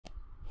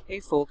Hey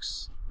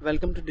folks,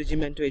 welcome to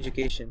Digimento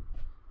Education.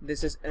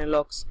 This is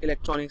Analogs,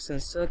 Electronics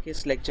and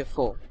Circuits Lecture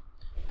 4.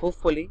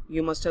 Hopefully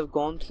you must have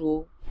gone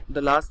through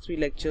the last 3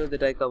 lectures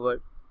that I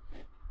covered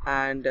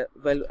and are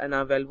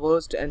well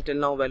versed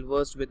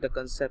with the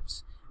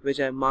concepts which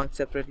I marked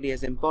separately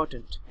as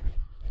important.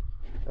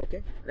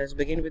 Okay, let's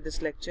begin with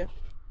this lecture.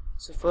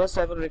 So first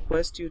I will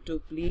request you to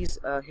please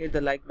hit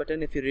the like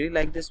button if you really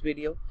like this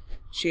video,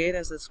 share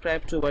and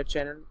subscribe to our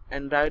channel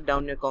and write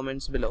down your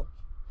comments below.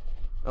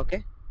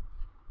 Okay.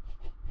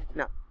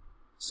 Now,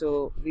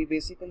 so we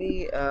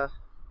basically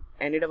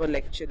ended our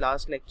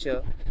last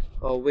lecture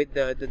with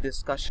the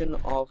discussion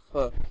of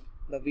the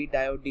V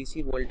diode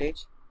DC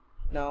voltage.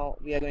 Now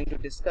we are going to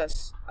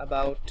discuss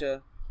about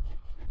the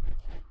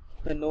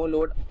no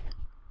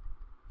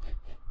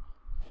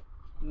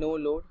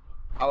load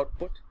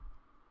output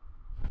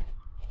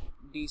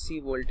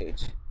DC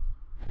voltage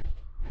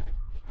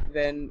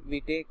when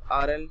we take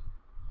RL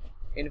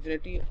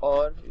infinity,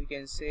 or we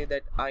can say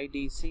that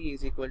IDC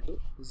is equal to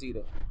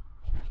 0.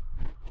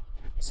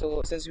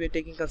 So since we are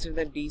consider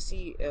the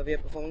DC, we are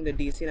performing the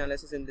DC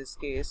analysis in this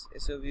case.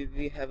 So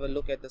we have a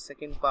look at the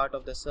second part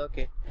of the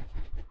circuit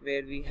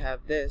where we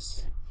have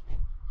this.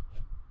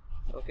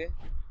 Okay,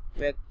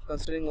 we are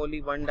considering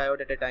only one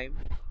diode at a time,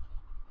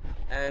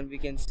 and we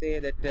can say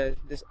that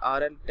this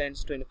RL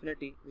tends to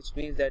infinity, which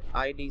means that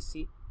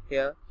IDC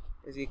here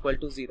is equal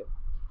to 0.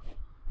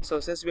 So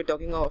since we are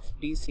talking of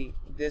DC,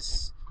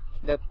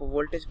 the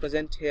voltage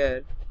present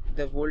here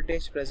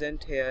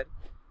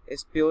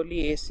is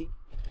purely AC.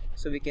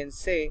 So we can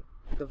say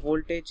the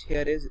voltage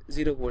here is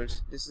 0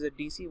 volts. This is a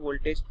DC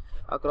voltage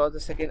across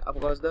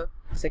the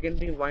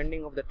secondary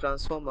winding of the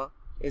transformer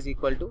is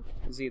equal to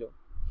 0.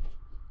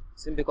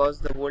 So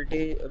because the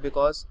voltage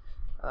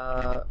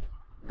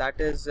that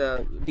is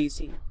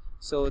DC.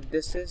 So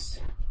this is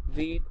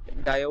V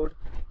diode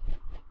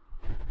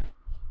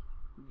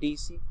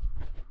DC,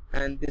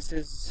 and this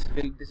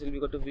will be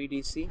equal to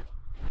VDC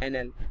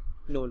NL,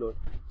 no load.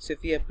 So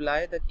if we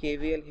apply the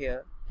KVL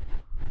here,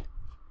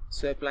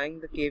 so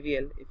applying the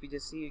KVL, if you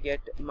just see, you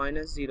get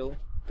 -0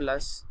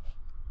 plus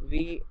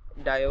V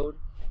diode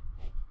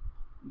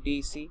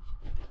DC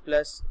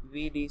plus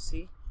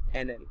VDC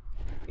NL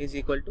is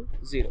equal to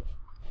 0.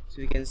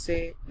 So we can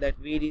say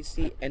that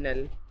VDC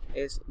NL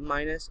is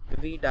minus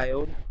V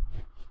diode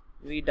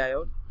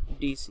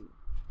DC.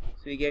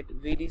 So we get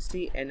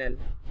VDC NL.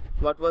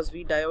 What was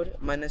V diode?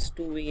 Minus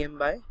 2Vm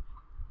by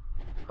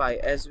pi.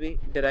 As we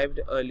derived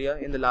earlier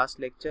in the last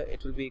lecture,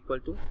 it will be equal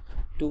to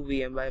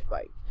 2Vm by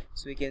pi.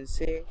 So we can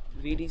say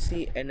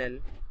VDC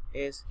NL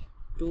is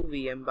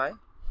 2Vm by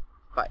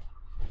pi.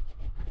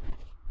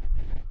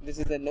 This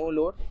is the no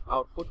load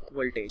output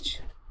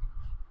voltage.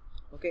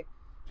 Okay,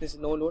 this is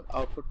no load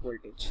output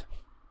voltage.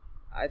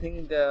 I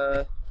think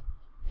it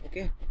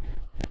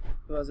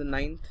was the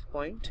 9th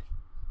point.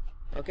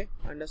 Okay,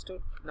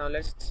 understood. Now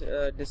let's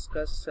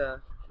discuss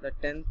the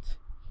 10th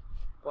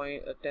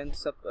point,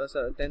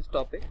 10th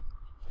topic.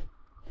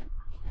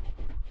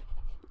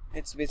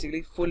 It's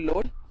basically full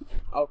load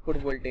output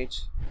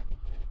voltage.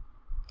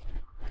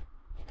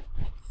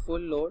 Full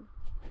load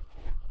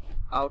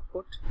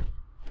output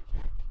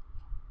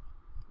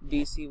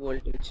DC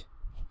voltage.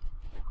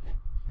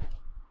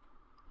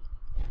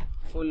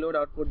 Full load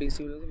output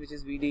DC voltage, which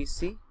is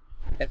VDC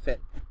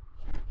FL.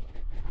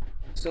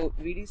 So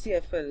VDC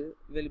FL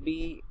will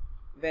be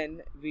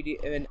when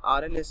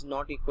RL is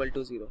not equal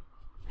to 0.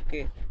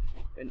 Okay,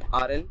 when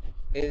RL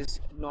is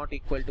not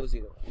equal to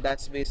 0,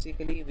 that's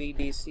basically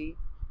VDC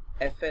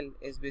FL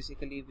is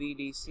basically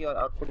VDC or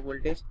output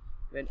voltage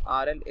when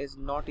RL is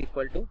not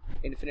equal to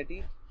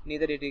infinity,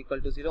 neither it equal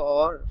to 0,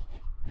 or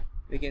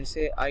we can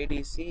say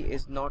IDC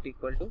is not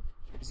equal to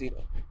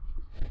 0.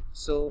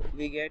 So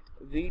we get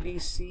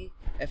VDC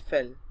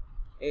FL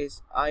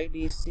is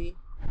IDC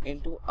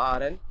into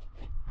RL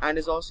and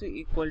is also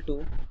equal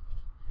to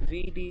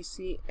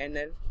VDC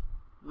NL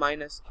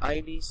minus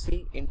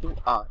IDC into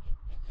R,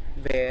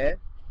 where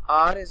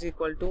R is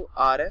equal to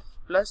RF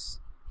plus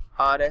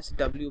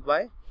RSW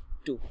by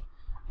 2.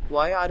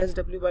 Why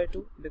RSW by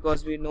 2?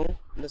 Because we know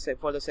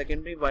for the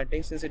secondary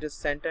winding, since it is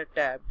center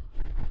tabbed,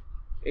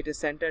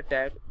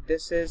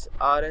 this is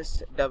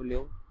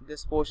RSW,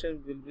 this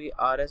portion will be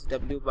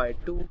RSW by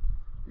 2,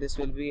 this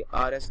will be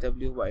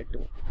RSW by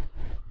 2.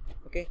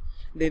 Okay,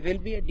 there will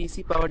be a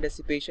DC power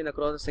dissipation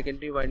across the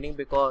secondary winding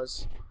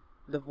because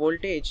the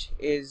voltage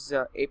is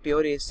a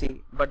pure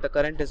AC, but the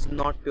current is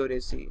not pure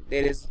AC.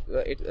 There is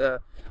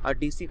a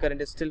DC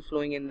current is still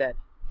flowing in that.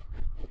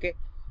 Okay,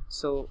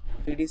 so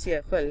VDC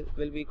FL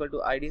will be equal to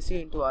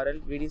IDC into RL,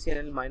 VDC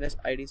NL minus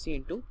IDC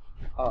into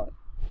R.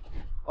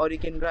 Or you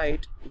can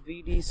write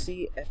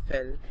VDC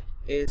FL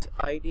is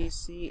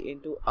IDC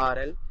into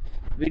RL,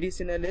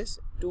 VDC NL is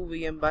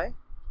 2Vm by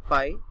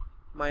pi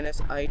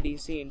minus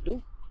IDC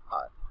into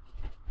R.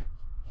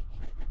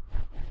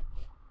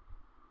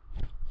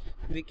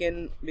 We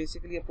can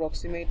basically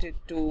approximate it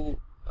to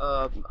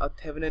a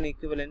Thevenin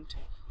equivalent,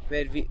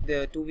 where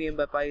the 2Vm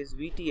by pi is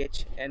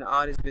VTH and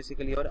R is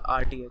basically your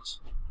RTH.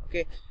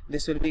 Okay,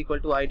 this will be equal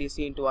to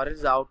IDC into R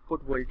is the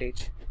output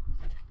voltage.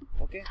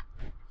 Okay,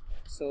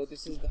 so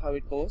this is how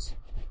it goes.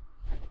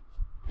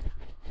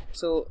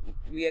 So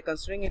we are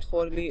considering it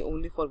for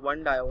only for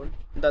one diode.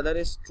 The other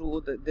is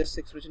true. This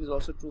expression is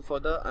also true for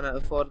the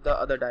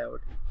other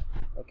diode.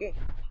 Okay.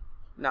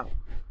 Now,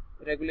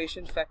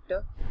 regulation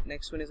factor.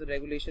 Next one is the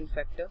regulation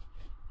factor.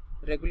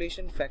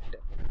 Regulation factor.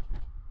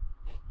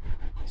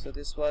 So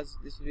this will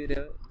be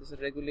this is a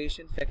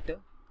regulation factor.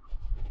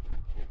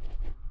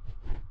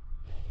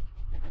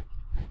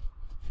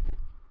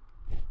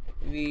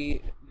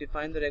 We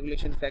define the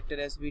regulation factor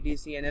as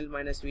VDC-NL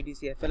minus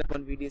VDC-FL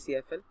upon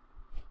VDC-FL.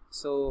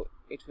 So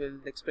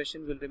the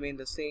expression will remain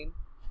the same.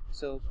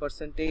 So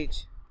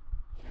percentage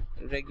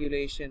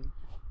regulation.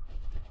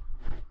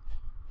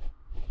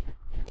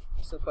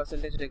 So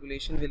percentage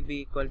regulation will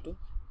be equal to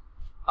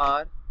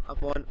R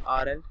upon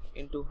RL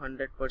into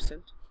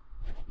 100%.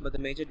 But the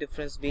major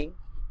difference being,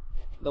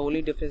 the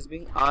only difference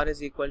being R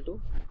is equal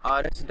to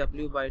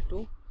RSW by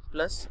 2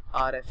 plus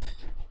RF.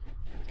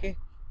 Okay.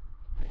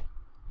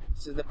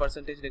 This is the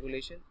percentage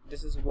regulation.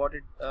 This is what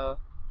it.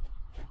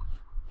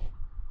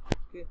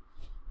 Okay.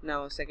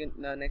 Now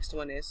next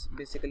one is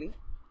basically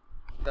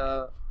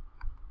the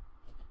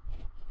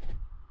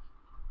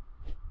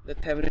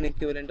Thevenin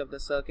equivalent of the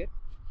circuit.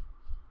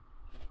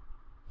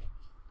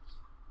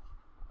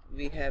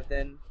 We have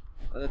then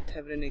the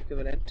Thevenin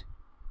equivalent.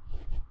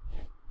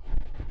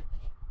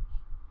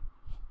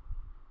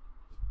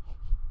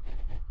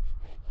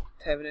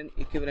 Thevenin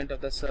equivalent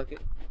of the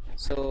circuit.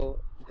 So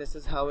this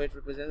is how it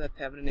represents the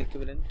Thevenin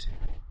equivalent.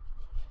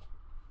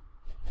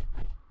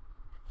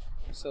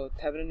 So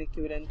Thevenin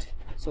equivalent,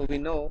 so we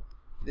know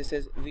this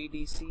is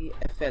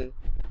VDC-FL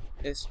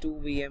is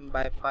 2 Vm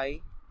by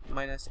pi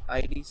minus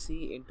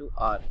IDC into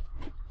R.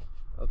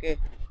 Okay,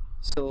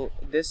 so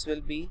this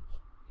will be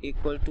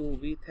equal to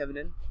V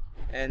Thevenin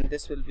and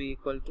this will be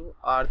equal to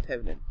R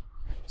Thevenin.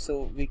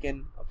 So we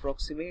can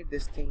approximate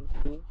this thing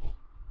to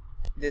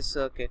this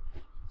circuit.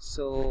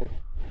 So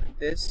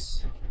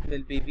this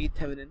will be V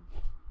Thevenin,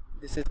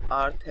 this is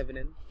R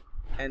Thevenin,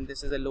 and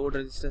this is a load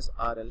resistance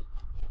RL.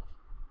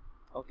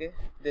 Okay,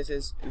 this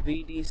is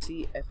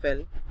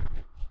VDC-FL,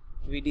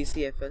 this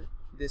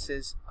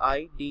is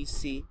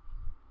IDC,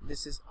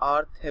 this is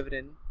R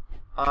Thevenin,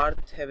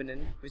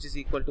 which is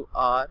equal to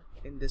R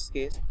in this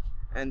case,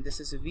 and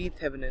this is V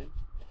Thevenin,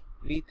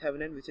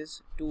 which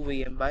is 2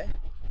 Vm by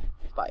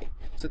pi.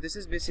 So this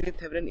is basically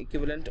Thevenin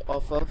equivalent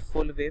of a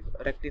full wave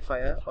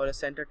rectifier or a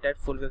center TET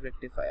full wave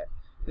rectifier.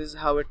 This is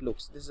how it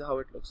looks.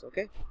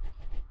 Okay,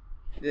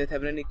 the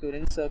Thevenin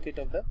equivalent circuit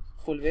of the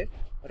full wave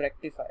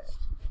rectifier.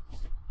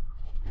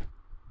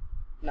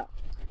 Now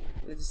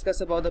let's discuss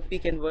about the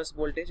peak inverse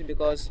voltage,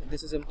 because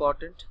this is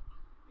important.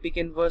 Peak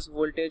inverse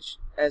voltage,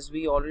 as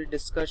we already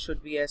discussed,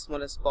 should be as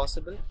small as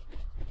possible,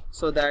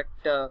 so that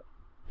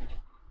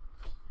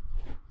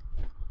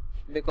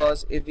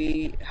because if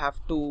we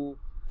have to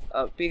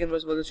peak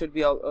inverse voltage should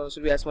be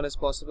as small as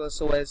possible,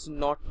 so as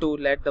not to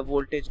let the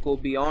voltage go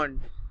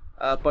beyond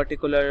the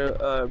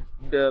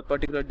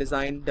particular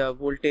designed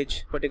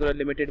voltage, particular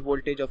limited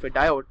voltage of a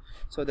diode,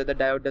 so that the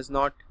diode does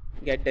not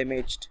get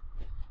damaged.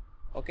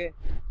 Okay,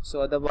 so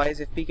otherwise,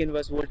 if peak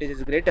inverse voltage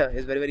is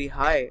very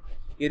high,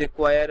 you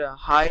require a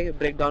high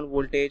breakdown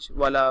voltage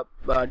while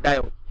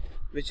diode,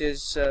 which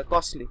is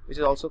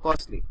also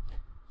costly.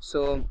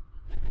 So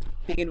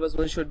peak inverse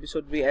voltage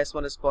should be as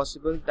small as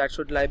possible. That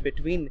should lie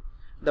between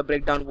the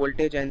breakdown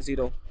voltage and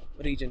zero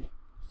region.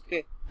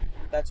 Okay,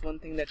 that's one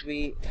thing that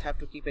we have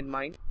to keep in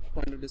mind.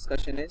 Point of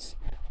discussion is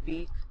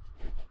peak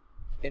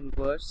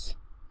inverse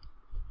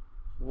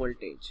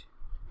voltage,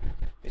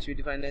 which we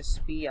define as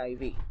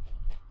PIV.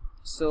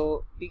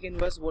 So peak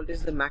inverse voltage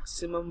is the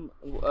maximum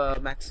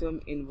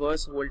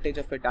inverse voltage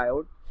of a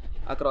diode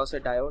across a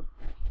diode.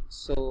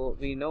 So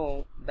we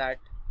know that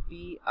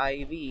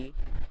PIV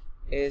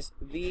is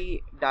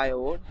V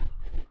diode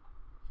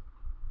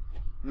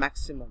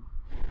maximum.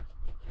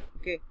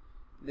 Okay,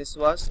 this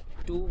was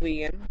 2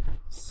 Vm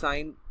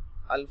sine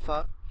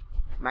alpha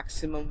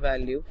maximum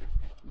value.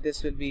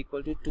 This will be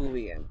equal to 2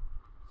 Vm.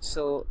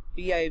 So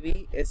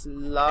PIV is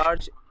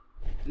larger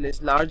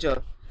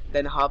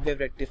than half wave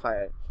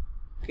rectifier.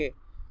 Okay,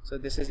 so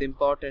this is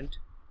important.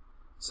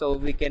 So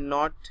we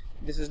cannot,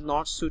 this is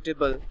not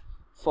suitable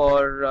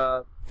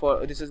for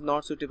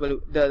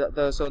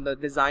the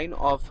design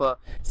of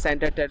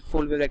center TET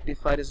full wave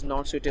rectifier is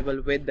not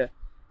suitable with the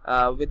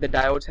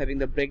diodes having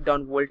the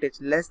breakdown voltage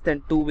less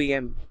than 2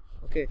 Vm.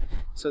 Okay,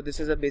 so this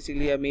is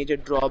basically a major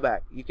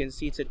drawback. You can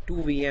see it's a 2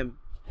 Vm,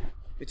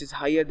 which is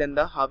higher than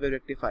the half wave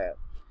rectifier.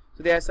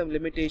 So there are some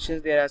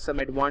limitations, there are some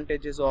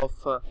advantages of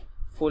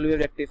full wave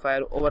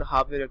rectifier over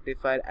half wave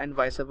rectifier and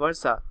vice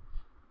versa.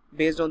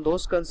 Based on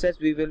those concepts,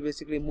 we will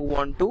basically move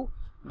on to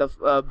the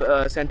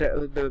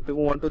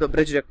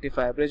bridge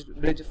rectifier,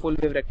 bridge full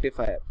wave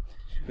rectifier,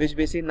 which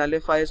basically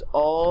nullifies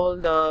all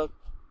the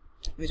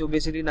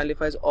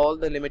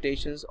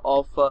limitations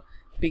of full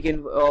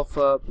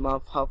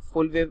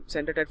wave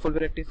center TET full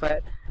wave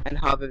rectifier and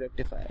half wave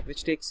rectifier,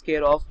 which takes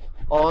care of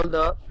all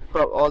the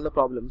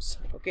problems.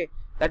 Okay,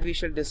 that we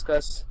shall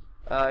discuss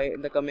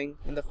in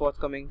the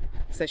forthcoming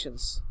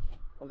sessions.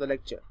 of the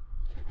lecture.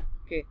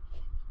 Okay,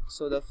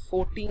 so the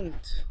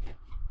 14th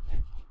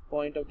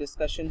point of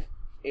discussion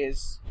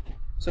is,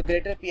 so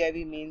greater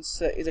PIV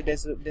means is a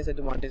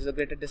disadvantage, a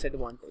greater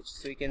disadvantage.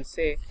 So you can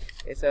say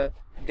it's a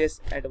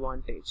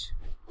disadvantage.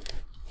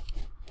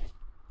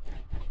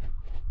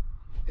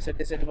 It's a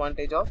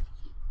disadvantage of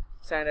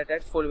standard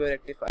at full wave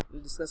rectifier.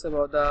 We'll discuss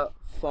about the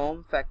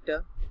form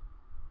factor,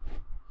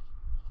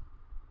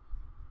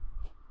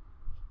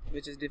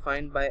 which is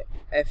defined by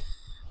F.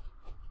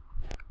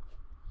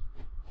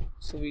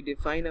 So we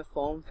define a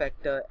form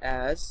factor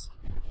as,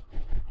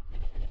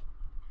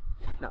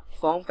 now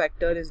form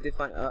factor is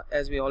defined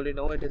as we already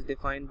know, it is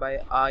defined by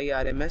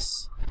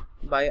IRMS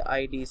by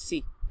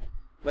IDC,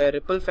 where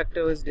ripple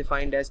factor is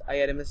defined as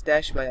IRMS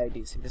dash by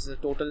IDC. This is a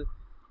total.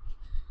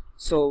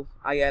 So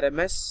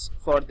IRMS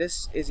for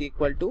this is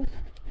equal to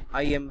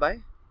IM by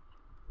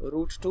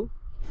root 2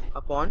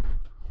 upon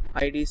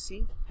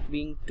IDC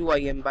being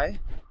 2IM by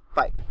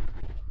pi.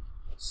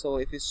 So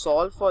if you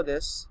solve for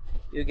this,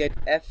 you get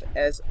F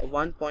as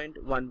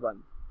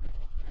 1.11.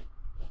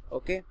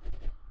 Okay,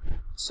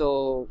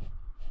 so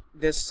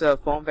this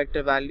form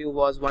factor value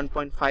was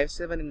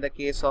 1.57 in the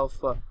case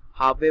of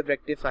half wave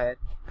rectifier,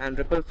 and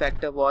ripple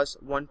factor was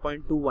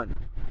 1.21.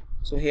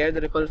 so here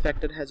the ripple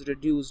factor has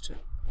reduced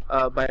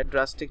by a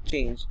drastic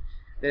change.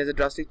 There is a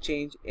drastic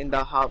change in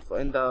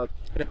the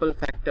ripple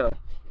factor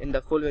in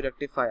the full wave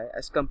rectifier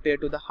as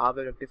compared to the half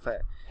wave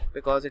rectifier,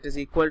 because it is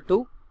equal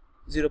to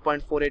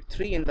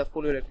 0.483 in the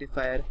full wave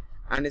rectifier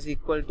and is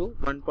equal to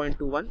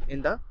 1.21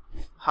 in the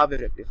half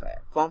wave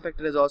rectifier. Form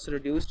factor is also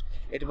reduced.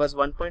 It was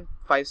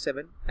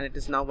 1.57 and it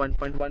is now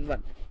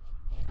 1.11.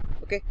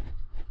 Okay,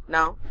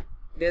 now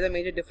there are the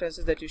major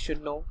differences that you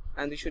should know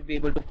and you should be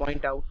able to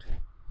point out.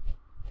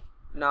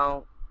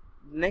 Now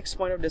next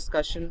point of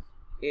discussion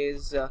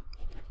is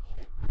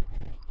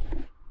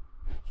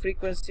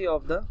frequency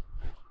of the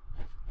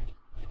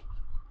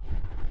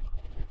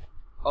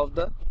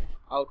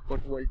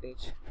output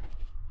voltage.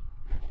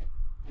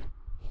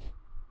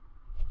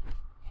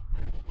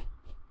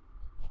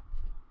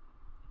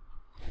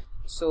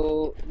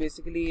 So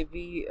basically, if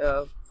we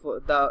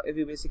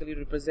basically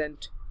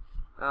represent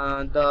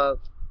the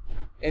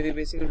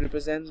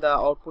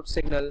output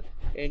signal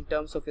in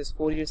terms of its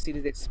Fourier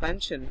series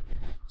expansion,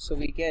 so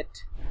we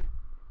get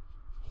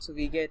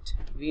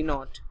V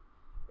naught.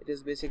 It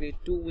is basically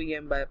 2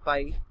 Vm by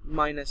pi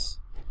minus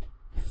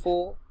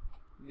 4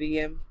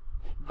 Vm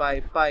by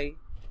pi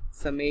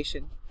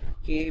summation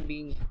k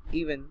being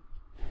even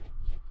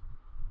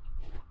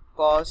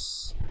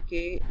cos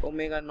k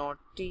omega naught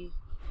t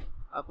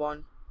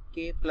upon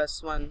k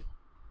plus 1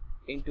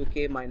 into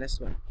k minus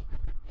 1.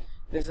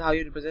 This is how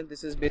you represent.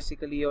 This is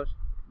basically your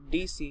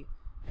DC,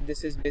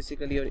 this is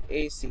basically your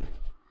AC,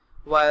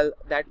 while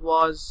that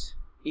was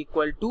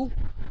equal to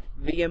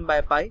Vm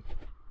by pi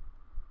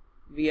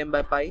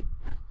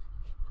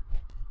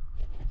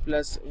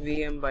plus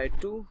Vm by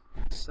 2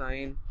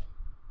 sine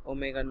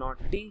omega naught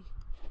t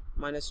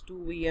minus 2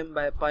 Vm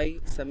by pi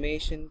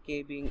summation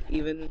k being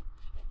even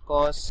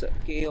cos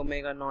k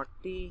omega naught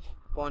t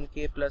upon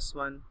k plus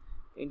 1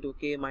 into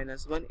k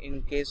minus 1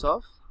 in case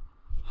of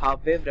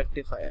half wave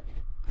rectifier.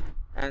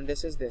 And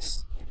this is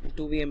this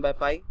 2 Vm by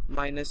pi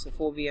minus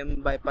 4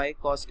 Vm by pi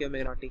cos k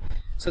omega naught t.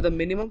 So the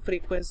minimum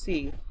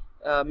frequency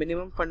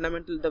minimum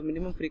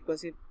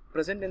frequency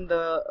present in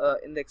the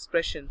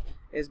expression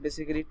is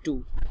basically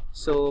 2.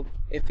 So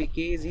if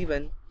k is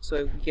even,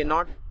 so we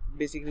cannot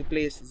basically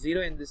place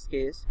 0 in this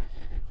case,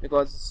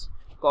 because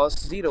cos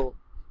 0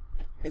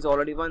 is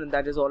already 1 and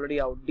that is already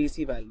our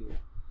DC value.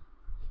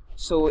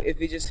 So if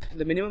we just,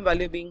 the minimum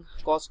value being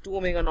cos 2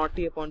 omega naught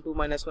t upon 2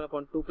 minus 1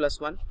 upon 2 plus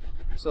 1,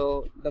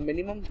 so the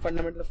minimum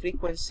fundamental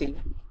frequency,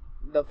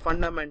 the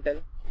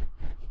fundamental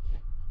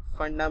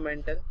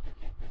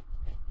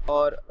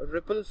or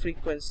ripple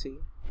frequency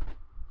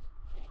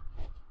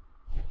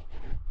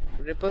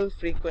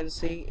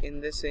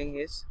in this thing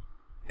is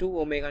 2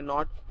 omega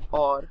naught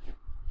or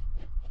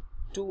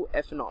 2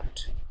 f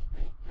naught.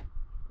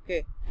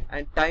 Okay,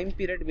 and time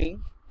period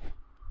being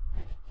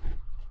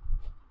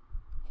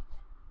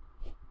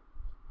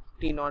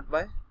t naught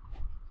by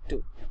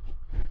 2.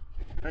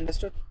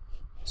 Understood?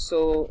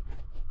 So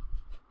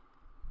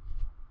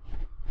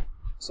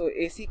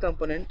AC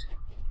component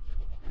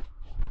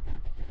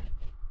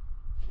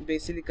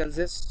basically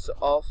consists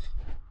of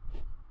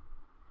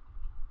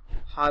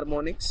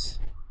harmonics,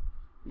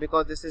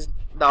 because this is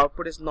the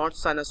output is not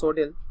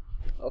sinusoidal.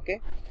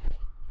 Okay,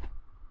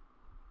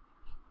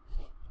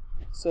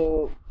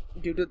 so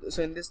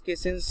in this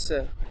case, since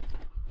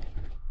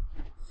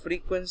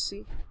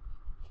frequency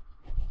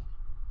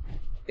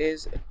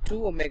is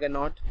 2 omega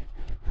naught,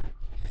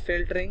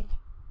 filtering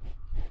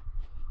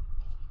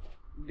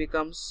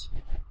becomes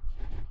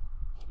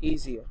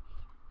easier.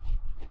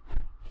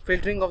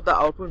 Filtering of the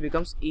output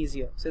becomes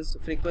easier since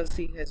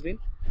frequency has been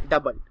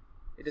doubled.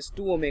 It is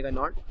 2 omega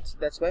naught, so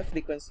that's why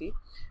frequency,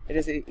 it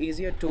is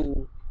easier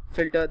to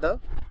filter the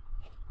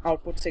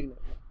output signal.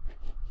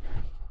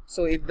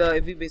 So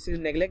if we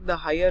basically neglect the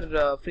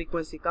higher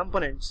frequency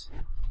components,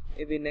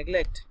 if we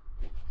neglect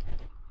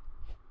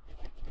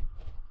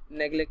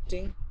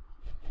neglecting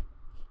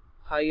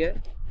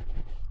higher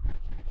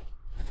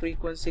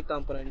frequency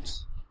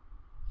components.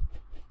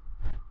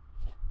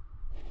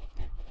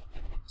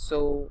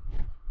 So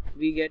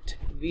we get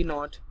V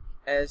naught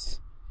as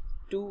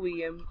 2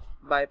 Vm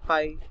by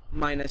pi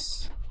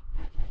minus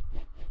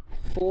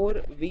 4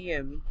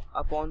 Vm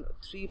upon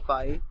 3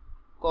 pi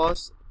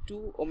cos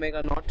 2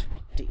 omega naught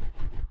t.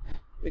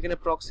 We can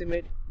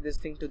approximate this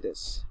thing to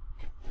this.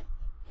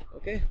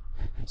 Okay,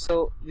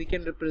 so we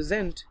can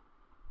represent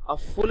a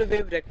full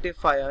wave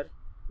rectifier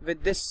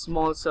with this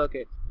small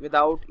circuit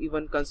without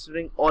even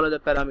considering all other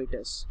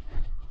parameters.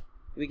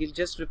 We can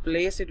just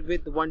replace it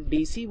with one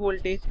DC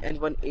voltage and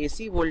one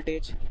AC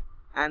voltage,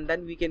 and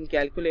then we can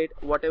calculate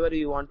whatever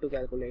we want to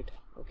calculate.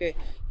 Okay,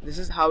 this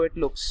is how it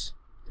looks: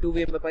 2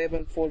 Vm by pi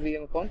upon 4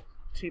 Vm upon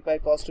 3 pi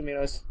cos 2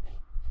 omega.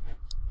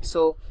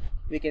 So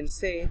we can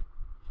say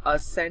a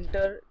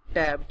center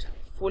tapped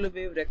full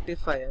wave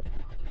rectifier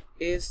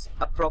is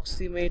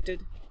approximated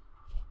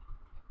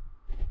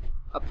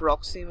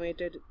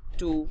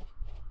to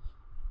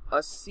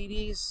a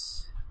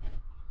series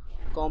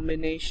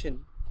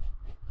combination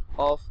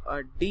of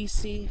a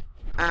DC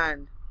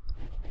and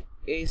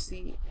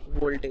AC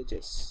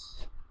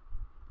voltages.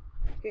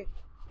 Okay,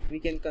 we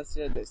can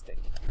consider this thing.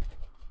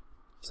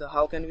 So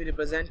how can we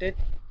represent it?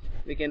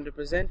 We can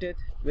represent it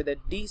with a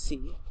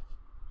DC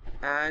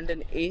and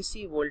an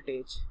AC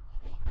voltage.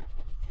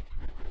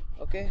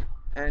 Okay,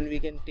 and we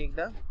can take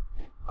the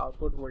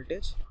output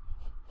voltage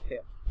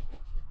here.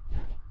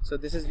 So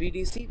this is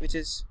VDC, which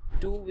is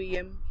 2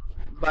 Vm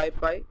by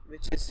pi,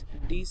 which is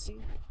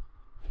DC,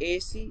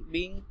 AC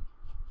being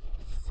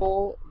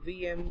 4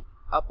 Vm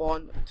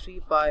upon 3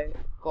 pi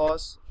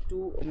cos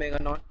 2 omega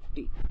naught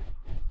t.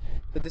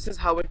 So this is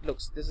how it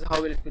looks. This is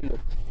how it will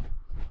look.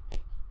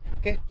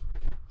 Okay,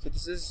 so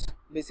this is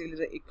basically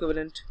the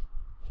equivalent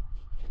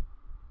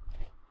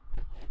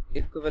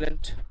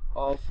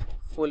of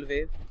full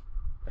wave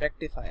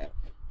rectifier.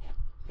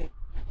 Okay.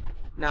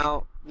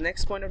 Now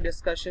next point of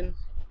discussion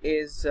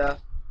is the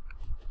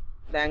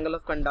angle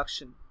of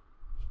conduction.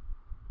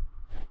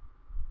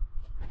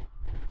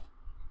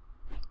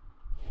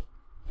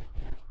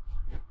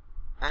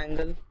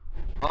 Angle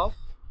of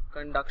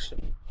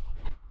conduction.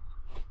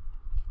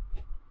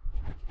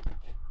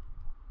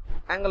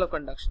 Angle of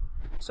conduction.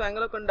 So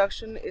angle of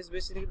conduction is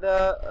basically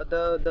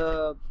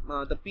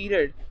the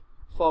period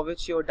for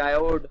which your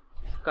diode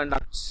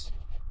conducts.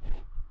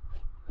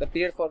 The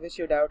period for which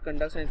your diode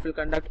conducts, and it will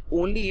conduct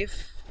only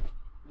if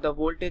the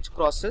voltage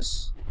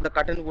crosses the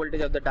cut-in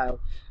voltage of the diode.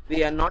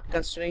 We are not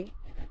considering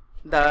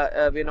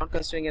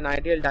an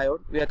ideal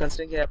diode. We are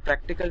considering here a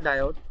practical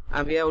diode,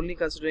 and we are only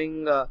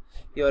considering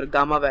your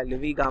gamma value,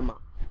 V gamma.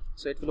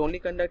 So it will only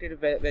conduct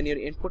it when your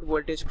input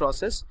voltage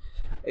crosses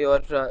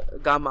your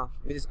gamma,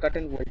 which is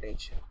cut-in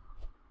voltage.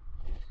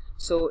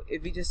 So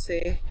if we just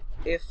say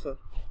if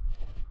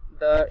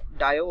the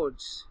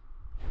diodes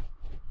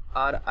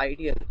are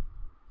ideal,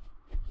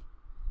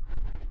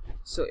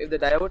 so if the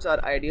diodes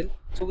are ideal,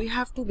 so we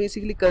have to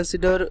basically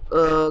consider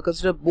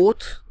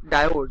both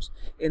diodes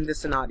in this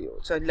scenario.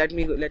 So let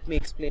me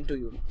explain to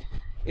you.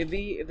 If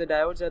the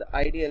diodes are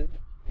ideal,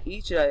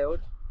 each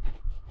diode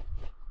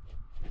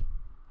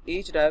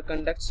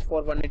conducts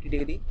for 180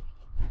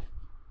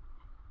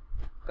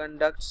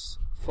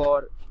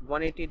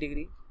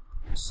 degree,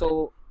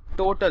 so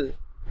total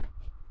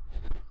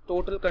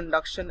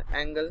conduction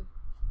angle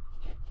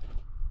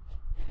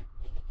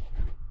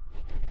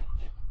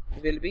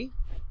will be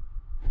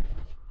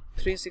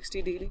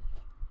 360 degree.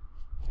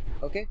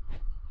 Okay,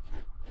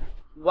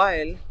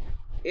 while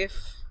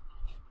if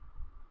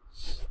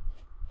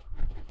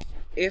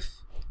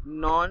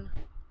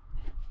non-ideal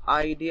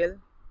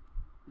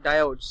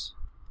diodes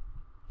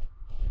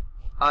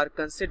are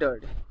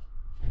considered,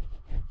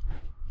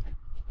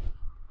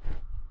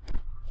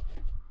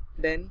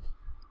 then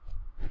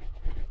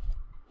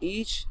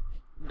each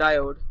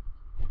diode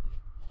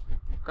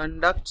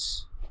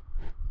conducts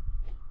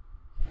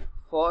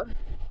for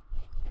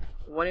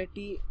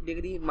 180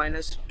 degree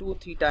minus 2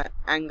 theta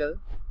angle.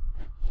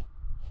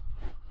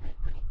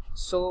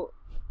 So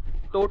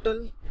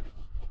total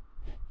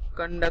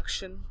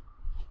conduction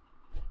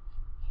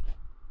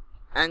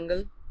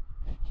angle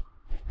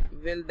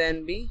will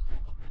then be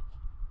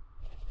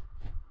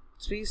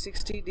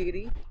 360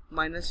 degree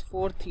minus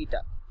 4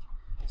 theta.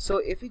 So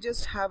if you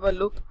just have a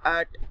look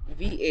at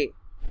VA,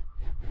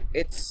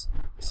 it's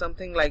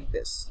something like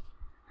this,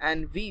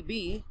 and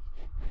VB,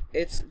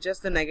 it's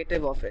just the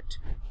negative of it.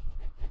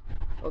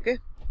 Okay,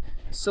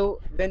 so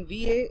when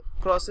VA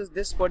crosses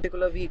this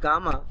particular V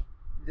gamma,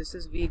 this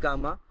is V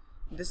gamma,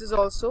 this is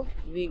also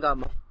V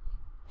gamma,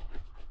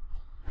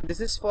 this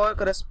is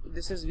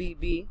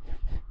VB,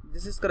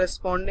 this is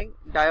corresponding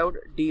diode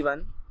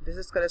D1, this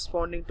is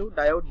corresponding to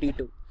diode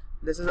D2,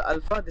 this is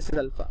alpha, this is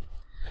alpha.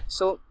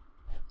 So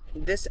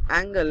this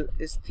angle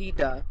is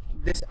theta,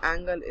 this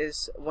angle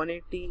is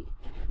 180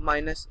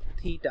 minus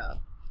theta,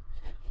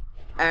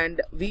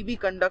 and VB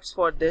conducts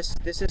for this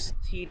is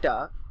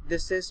theta,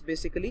 this is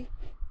basically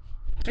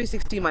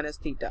 360 minus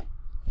theta.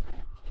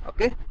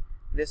 Okay,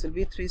 this will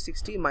be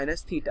 360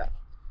 minus theta.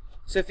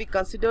 So if we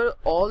consider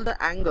all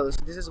the angles,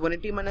 this is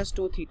 180 minus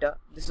 2 theta,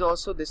 this is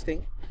also this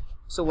thing.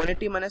 So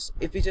 180 minus,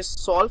 if we just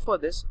solve for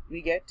this,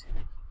 we get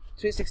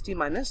 360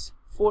 minus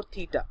 4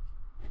 theta.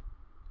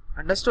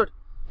 Understood?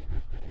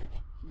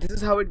 This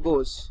is how it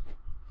goes.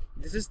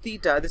 This is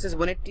theta, this is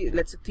 180,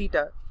 let's say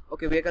theta.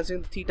 Okay, we are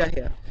considering theta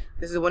here.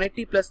 This is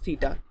 180 plus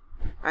theta,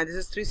 and this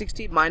is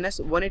 360 minus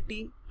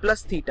 180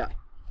 plus theta.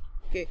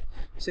 Okay,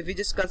 so if we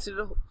just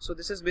consider, so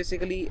this is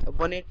basically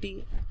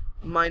 180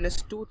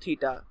 minus 2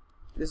 theta.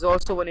 This is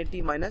also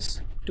 180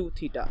 minus 2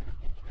 theta.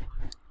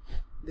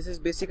 This is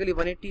basically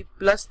 180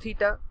 plus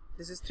theta.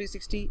 This is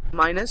 360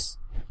 minus,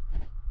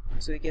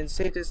 so we can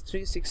say it is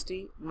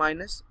 360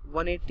 minus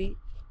 180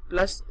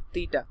 plus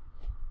theta.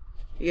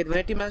 You get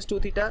 180 minus 2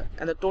 theta,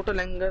 and the total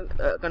angle,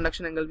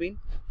 conduction angle being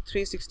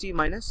 360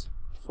 minus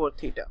 4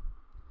 theta.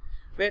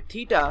 Where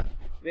theta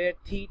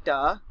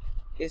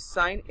is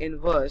sine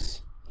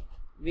inverse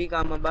V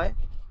gamma by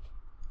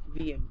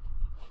Vm.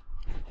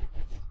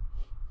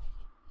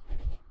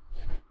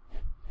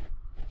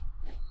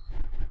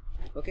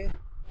 Okay,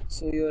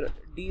 so your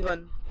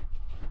D1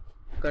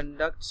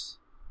 conducts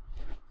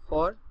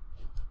for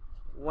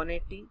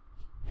 180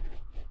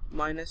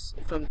 minus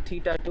from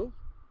theta to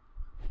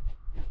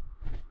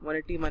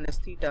 180 minus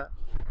theta,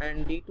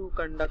 and D2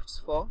 conducts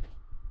for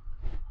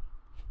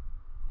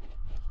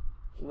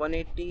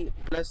 180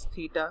 plus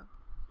theta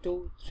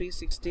to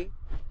 360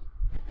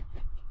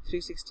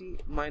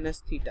 minus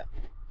theta.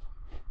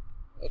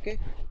 Okay,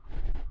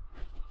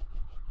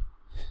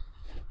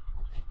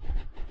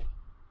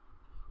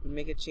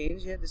 make a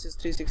change here. This is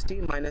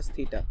 360 minus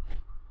theta.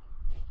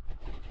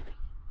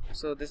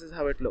 So this is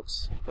how it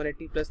looks,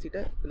 180 plus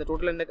theta, the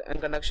total and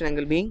conduction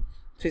angle being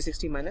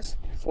 360 minus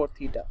 4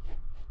 theta.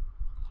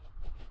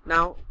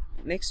 Now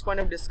next point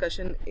of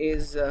discussion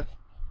is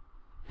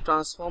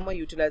transformer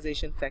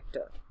utilization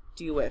factor,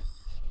 TUF.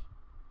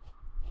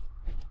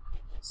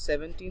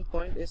 17th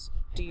point is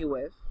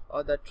TUF,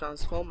 or the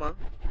transformer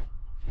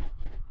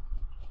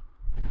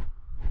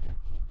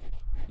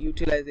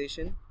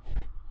utilization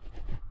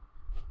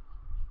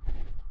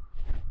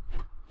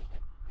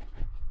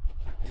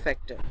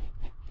factor,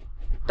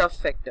 TUF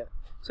factor.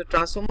 So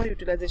transformer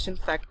utilization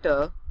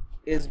factor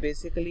is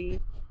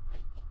basically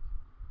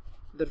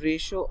the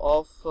ratio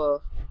of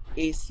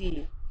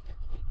AC,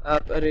 a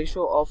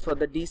ratio of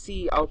the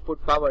DC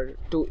output power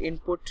to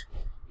input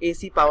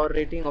AC power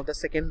rating of the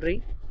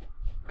secondary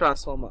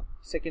transformer,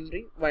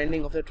 secondary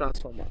winding of the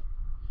transformer.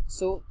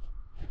 So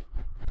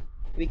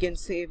we can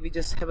say, we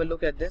just have a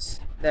look at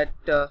this, that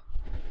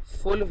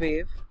full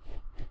wave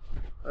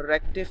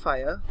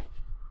rectifier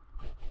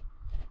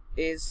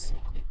is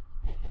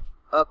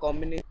a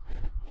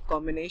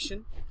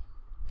combination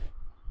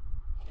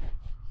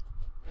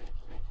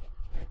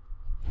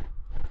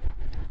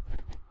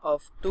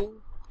of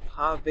two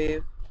half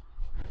wave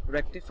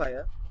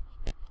rectifier.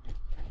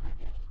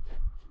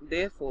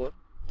 Therefore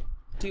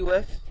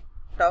TUF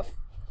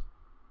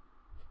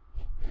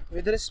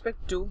with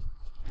respect to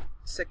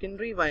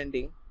secondary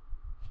winding,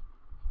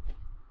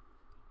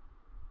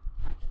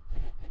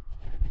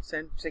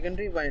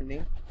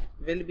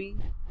 will be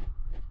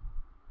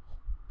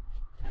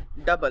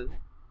double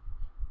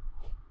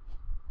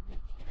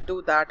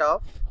to that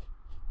of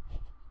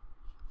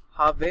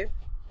half wave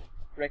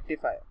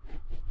rectifier.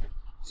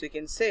 So you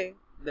can say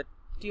that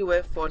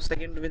TUF for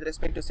secondary with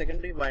respect to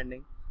secondary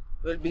winding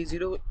will be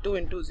 2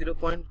 into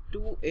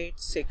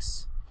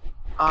 0.286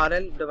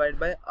 RL divided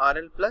by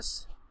RL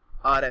plus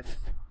RF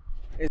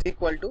is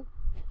equal to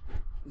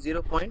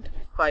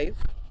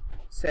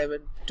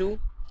 0.572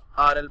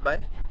 RL by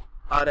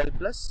RL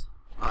plus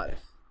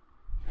RF.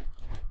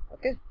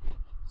 Okay,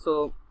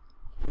 so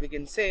we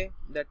can say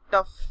that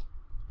TUF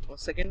for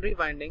secondary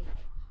winding,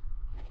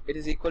 it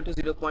is equal to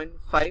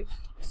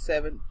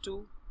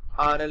 0.572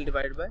 RL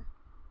divided by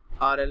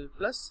RL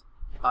plus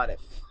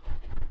RF.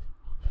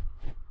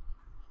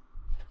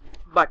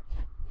 But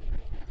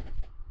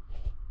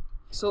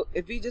so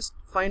if we just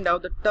find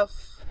out the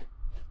TUF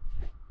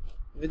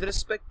with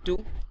respect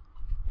to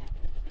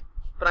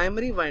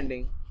primary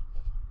winding,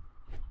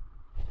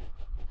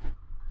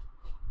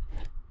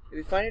 if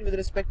we find it with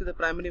respect to the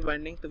primary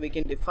winding, so we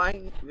can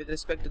define with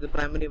respect to the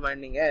primary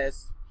winding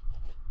as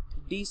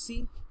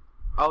DC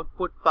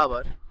output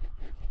power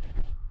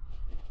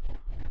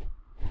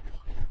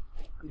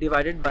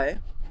divided by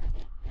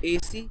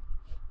AC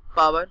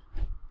power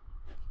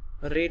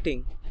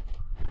rating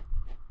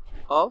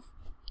of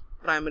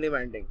primary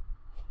winding.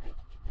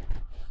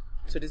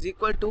 So it is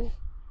equal to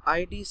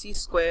IDC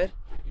square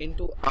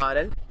into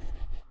RL.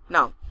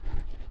 Now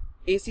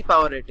AC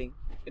power rating,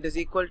 it is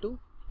equal to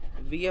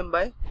Vm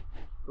by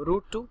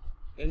root 2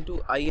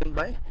 into Im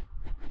by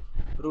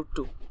root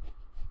 2.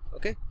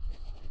 Okay,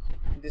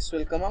 this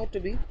will come out to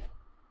be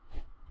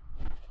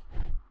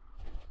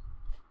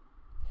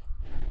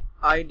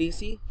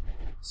IDC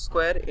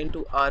square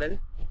into RL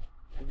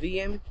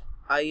Vm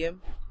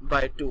Im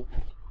by 2.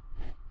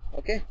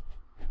 Okay,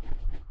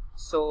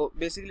 so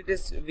basically it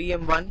is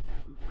Vm1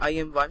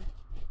 Im1,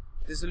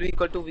 this will be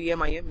equal to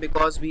Vm Im,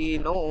 because we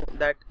know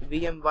that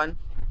Vm1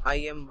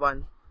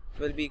 Im1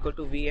 will be equal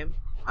to Vm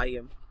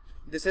Im.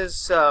 This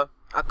is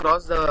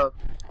across the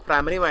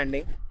primary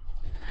winding,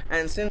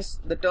 and since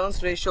the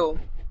turns ratio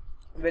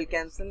will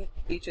cancel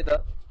each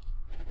other,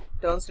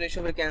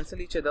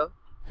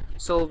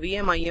 so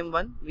Vm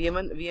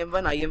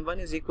Im1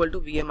 is equal to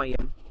Vm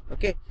Im.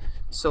 Okay,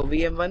 so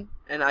Vm1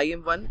 and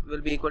Im1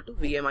 will be equal to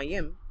Vm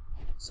Im.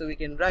 So we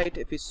can write,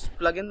 if we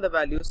plug in the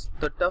values,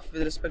 the tuff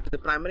with respect to the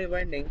primary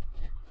winding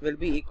will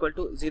be equal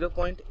to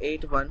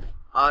 0.81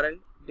 RL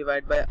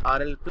divided by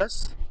RL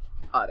plus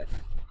RF.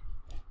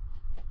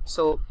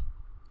 So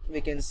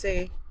we can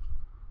say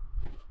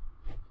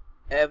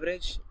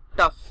average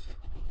tuff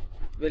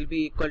will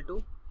be equal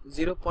to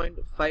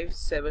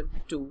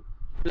 0.572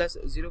 plus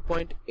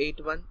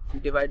 0.81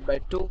 divided by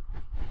 2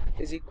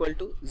 is equal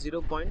to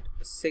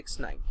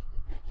 0.69.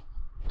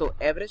 So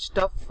average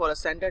tuff for a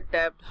center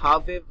tapped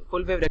half wave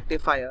full wave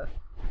rectifier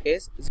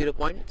is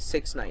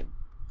 0.69.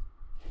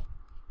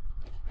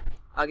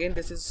 Again,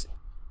 this is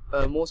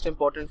most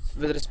important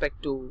with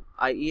respect to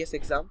IES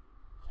exam.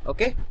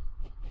 Okay,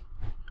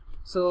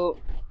 so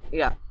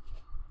yeah,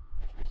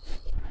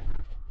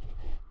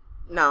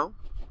 now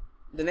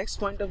the next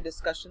point of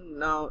discussion,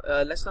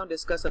 let's now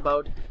discuss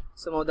about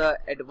some of the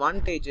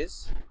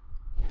advantages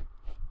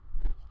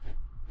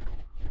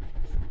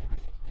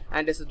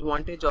and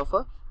disadvantages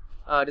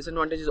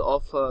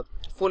of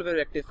full wave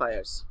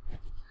rectifiers.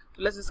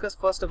 So let's discuss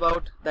first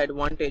about the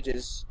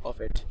advantages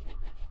of it.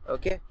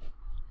 Okay,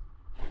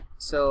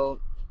 so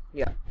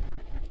yeah,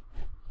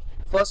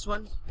 first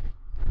one,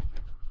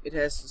 it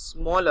has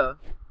smaller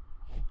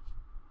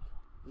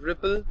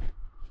ripple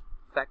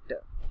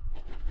factor,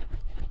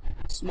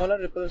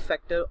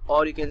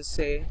 or you can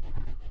say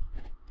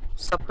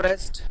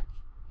suppressed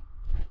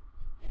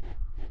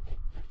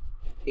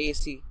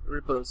AC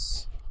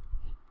ripples,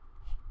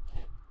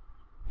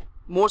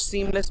 more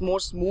seamless, more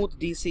smooth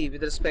DC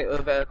with respect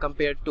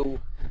compared to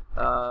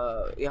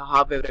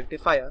half wave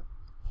rectifier.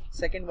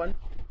 Second one,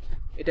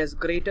 it has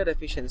greater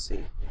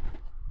efficiency,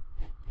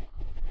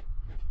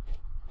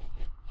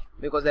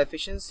 because the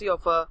efficiency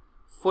of a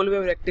full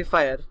wave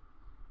rectifier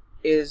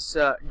is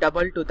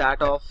double to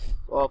that of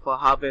a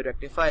half wave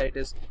rectifier. It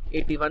is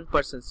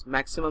 81%.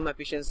 Maximum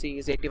efficiency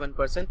is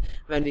 81%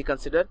 when we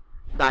consider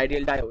the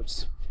ideal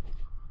diodes.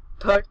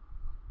 Third,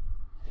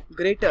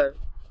 greater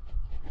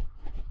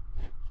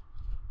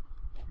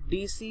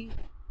DC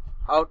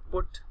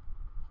output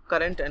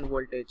current and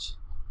voltage,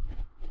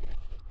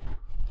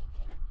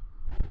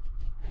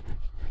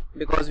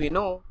 because we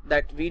know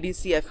that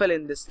VDC-FL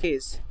in this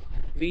case,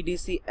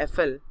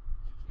 VDC-FL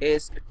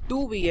is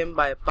 2 Vm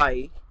by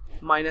pi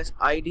minus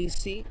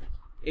IDC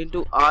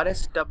into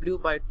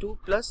RSW by 2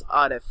 plus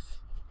RF,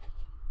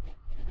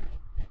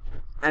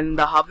 and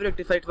the half wave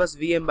rectifier it was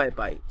Vm by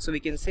pi, so we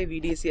can say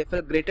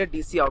VDC-FL greater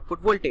DC output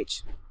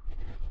voltage.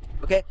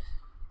 Okay,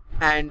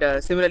 and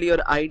similarly your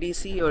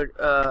IDC, your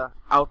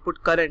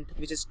output current,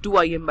 which is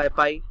 2 Im by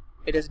pi,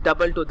 it is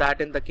double to that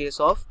in the case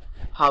of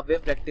half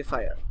wave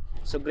rectifier.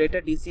 So greater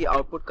DC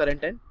output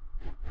current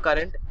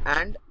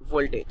and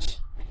voltage.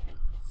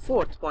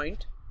 Fourth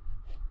point,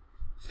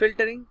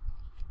 filtering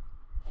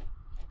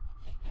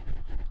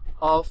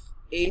of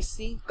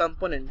AC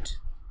component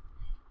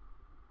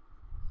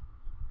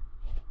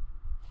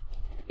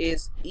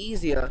is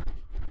easier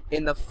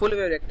in the full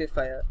wave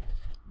rectifier,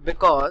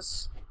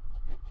 because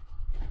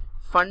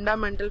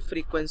fundamental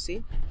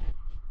frequency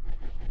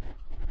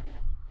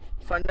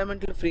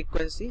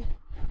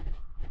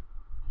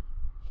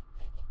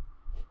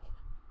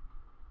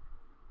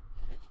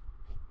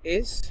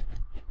is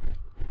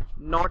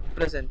not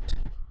present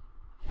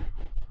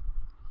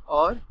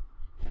or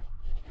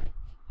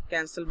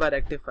cancelled by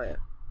rectifier.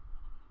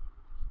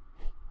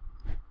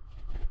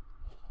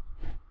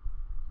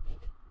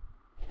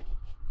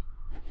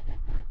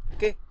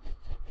 Okay,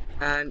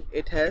 and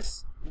it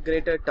has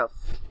greater tuff.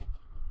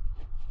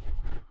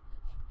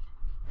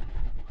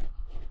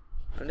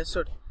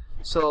 Understood?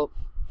 So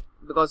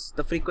because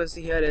the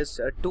frequency here is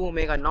 2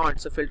 omega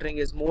naught, so filtering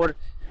is more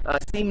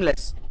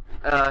seamless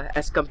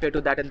as compared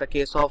to that in the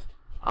case of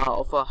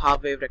a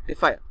half wave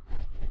rectifier.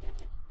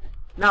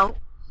 Now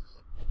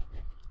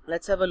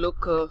let's have a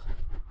look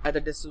at the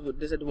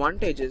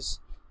disadvantages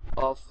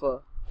of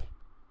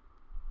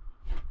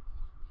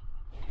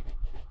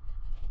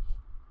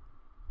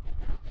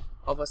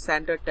a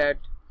center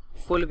tapped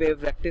full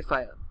wave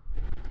rectifier.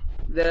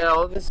 There are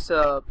always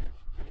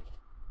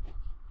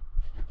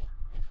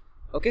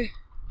okay,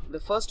 the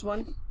first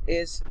one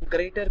is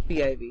greater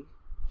PIV,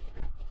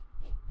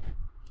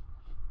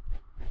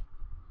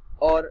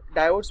 or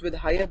diodes with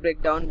higher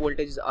breakdown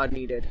voltages are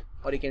needed,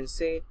 or you can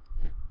say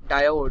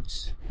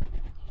diodes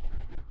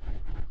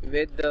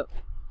with the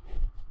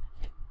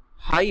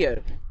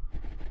higher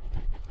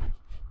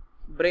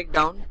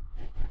breakdown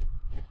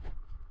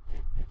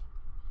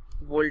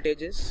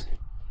voltages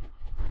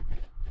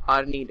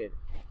are needed,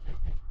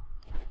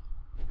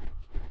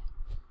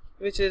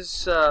 which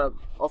is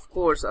of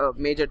course a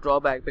major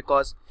drawback,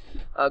 because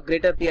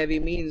greater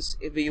PIV means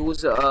if we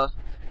use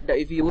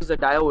if you use the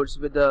diodes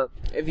with the,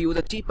 if you use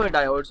the cheaper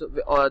diodes,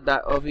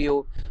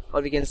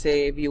 or we can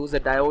say if you use the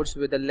diodes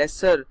with a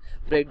lesser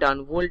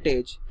breakdown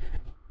voltage,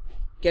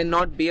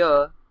 cannot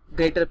bear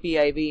greater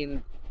PIV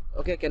in,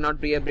 okay, cannot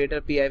bear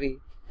greater PIV,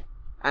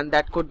 and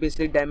that could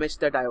basically damage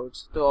the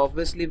diodes. So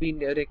obviously we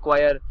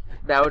require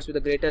diodes with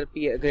a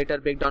greater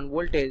breakdown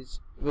voltages,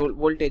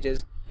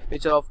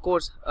 which are of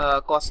course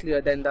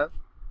costlier than the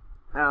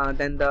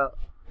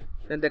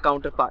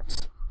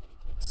counterparts.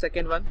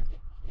 Second one,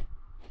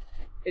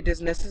 it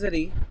is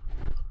necessary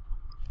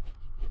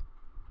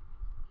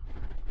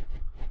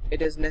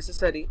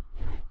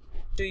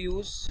to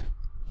use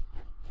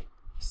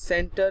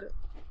center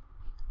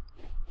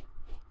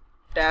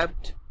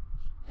tapped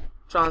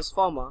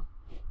transformer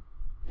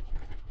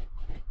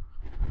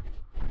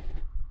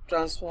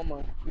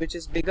which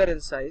is bigger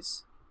in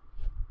size,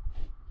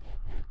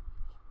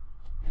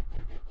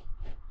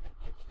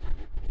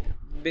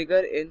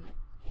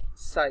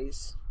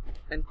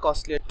 and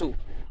costlier too.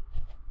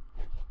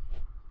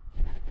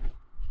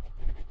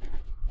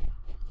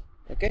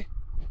 Okay,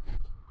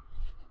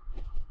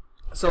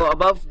 so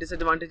above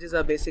disadvantages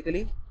are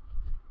basically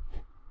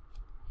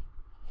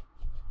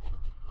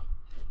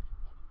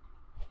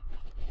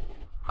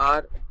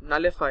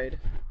nullified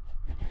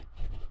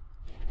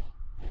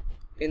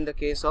in the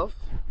case of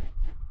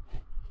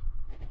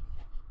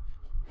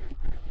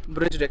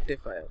bridge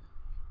rectifier.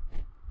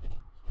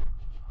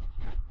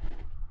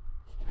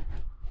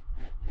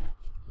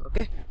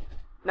 Okay,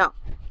 now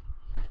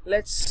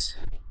let's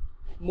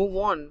move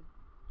on.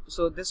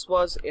 So this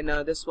was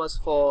this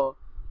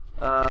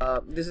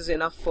is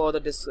enough for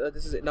the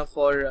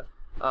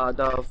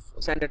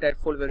center tapped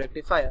full wave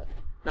rectifier.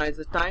 Now it's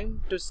the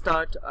time to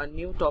start a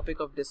new topic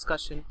of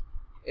discussion.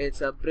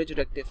 It's a bridge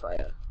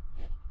rectifier.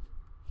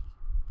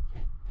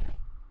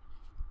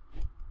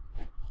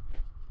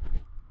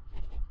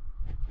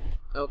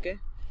 Okay,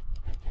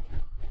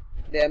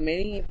 there are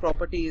many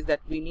properties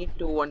that we need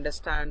to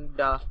understand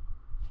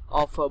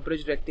of a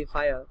bridge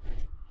rectifier,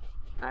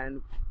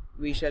 and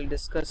we shall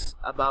discuss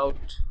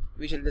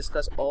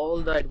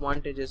all the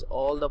advantages,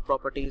 all the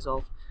properties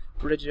of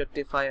bridge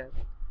rectifier,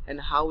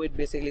 and how it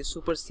basically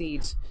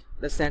supersedes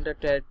the center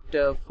tapped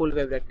full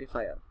wave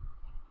rectifier.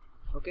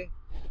 Okay,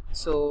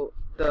 so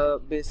the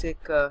basic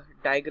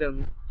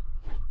diagram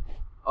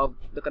of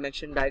the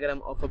connection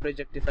diagram of a bridge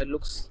rectifier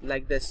looks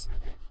like this.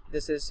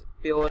 This is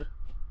pure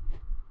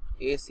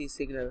AC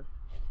signal.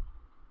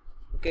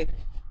 Okay,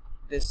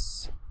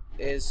 this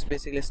is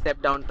basically a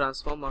step down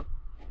transformer,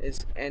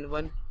 is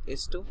N1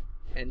 is to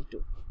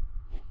N2.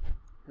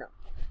 Now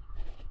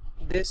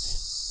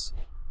this,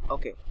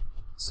 okay,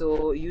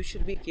 so you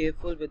should be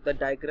careful with the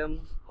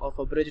diagram of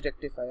a bridge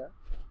rectifier.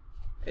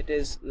 It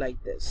is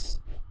like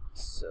this.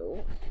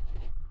 So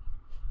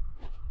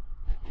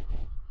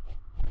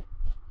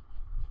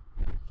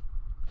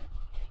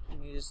let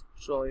me just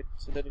draw it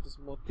so that it is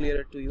more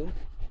clearer to you.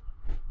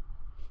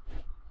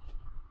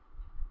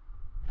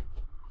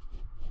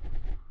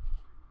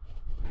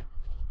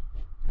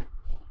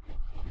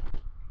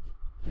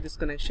 This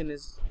connection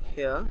is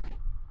here,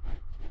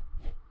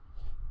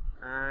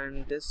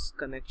 and this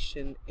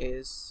connection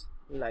is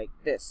like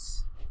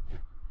this.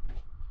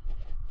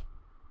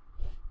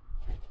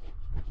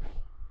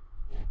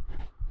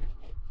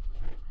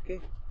 Okay,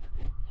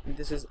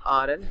 this is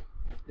RL,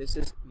 this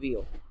is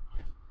VO,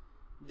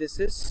 this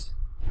is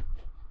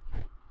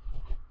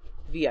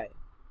VI.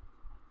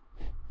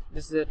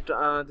 This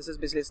is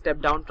basically a step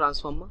down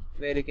transformer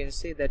where you can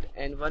say that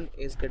N1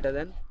 is greater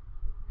than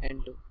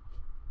N2.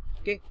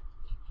 Okay,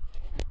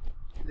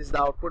 this is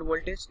the output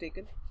voltage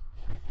taken,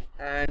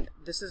 and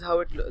this is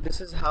how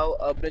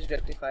a bridge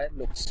rectifier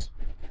looks.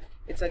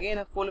 It's again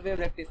a full wave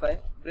rectifier,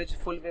 bridge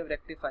full wave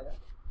rectifier.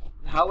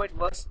 How it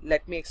works,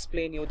 let me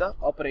explain you the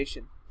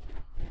operation.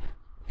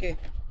 Okay,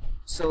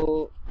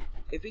 so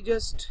if we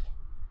just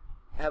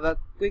have a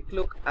quick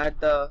look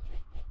at the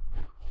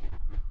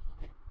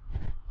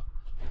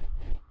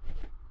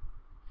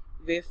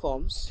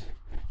waveforms,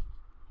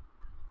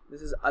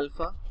 this is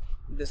alpha,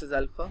 this is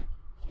alpha,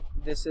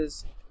 this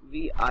is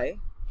VI,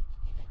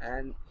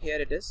 and here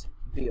it is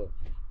VO.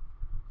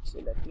 So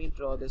let me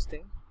draw this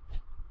thing.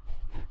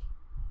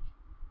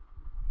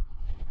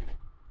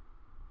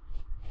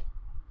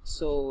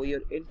 So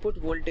your input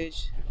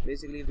voltage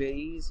basically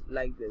varies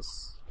like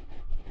this.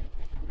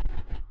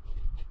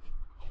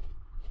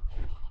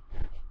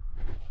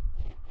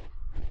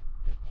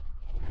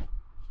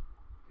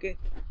 Okay,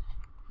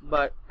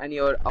 and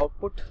your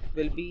output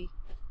will be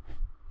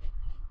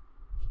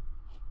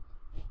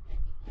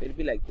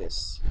like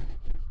this.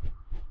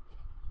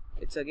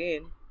 It's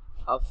again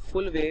a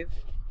full wave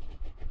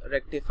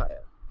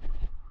rectifier.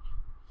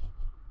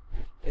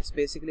 It's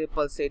basically a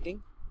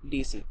pulsating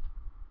DC.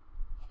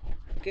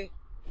 Okay,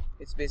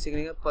 it's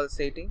basically a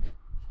pulsating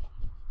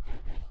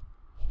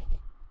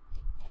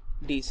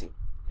DC.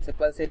 It's a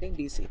pulsating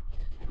DC.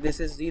 This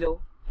is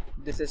 0,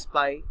 this is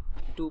pi,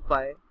 2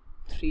 pi,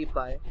 3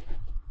 pi,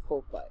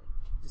 4 pi.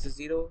 This is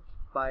 0,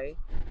 pi,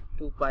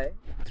 2 pi,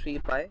 3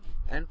 pi,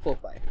 and 4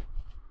 pi.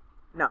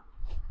 Now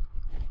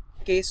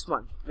case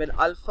 1, when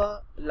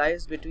alpha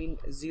lies between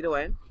 0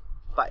 and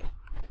pi.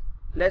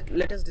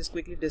 Let us just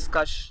quickly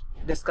discuss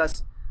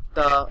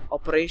the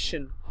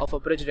operation of a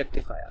bridge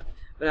rectifier.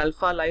 When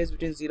alpha lies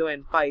between 0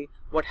 and pi,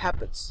 what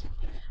happens?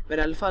 When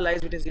alpha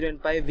lies between 0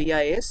 and pi,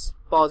 Vi is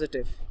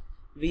positive.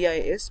 Vi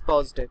is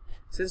positive.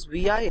 Since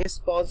Vi is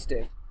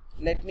positive,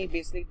 let me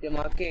basically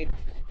demarcate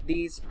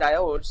these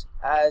diodes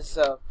as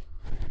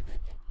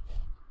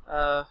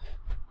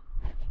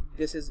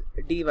this is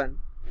D1,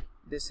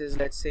 this is,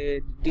 let's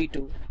say,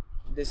 D2,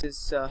 this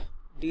is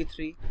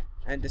D3,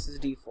 and this is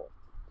D4.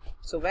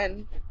 So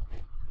when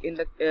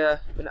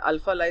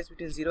alpha lies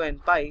between 0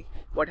 and pi,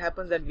 what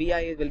happens that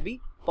Vi will be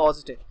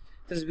positive.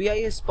 Since Vi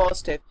is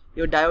positive,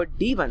 your diode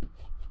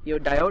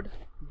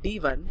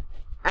D1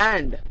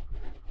 and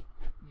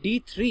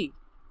D3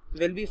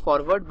 will be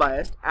forward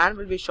biased and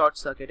will be short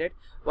circuited,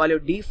 while your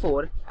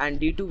D4 and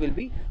D2 will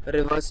be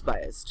reverse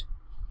biased.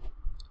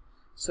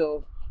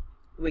 So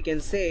we can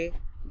say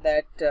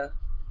that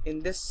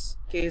in this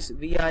case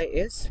Vi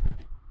is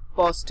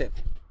positive.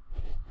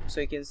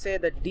 So you can say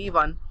that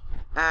D1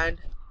 and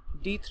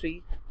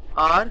D3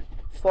 are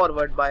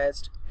forward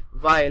biased,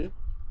 while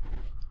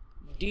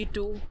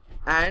D2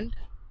 and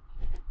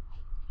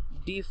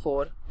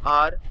D4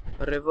 are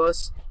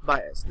reverse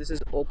biased. This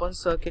is open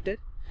circuited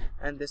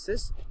and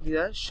these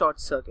are short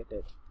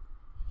circuited.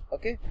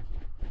 Okay,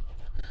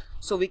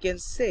 so we can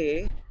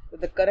say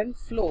that the current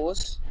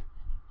flows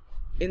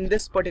in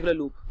this particular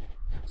loop.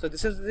 So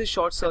this is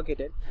short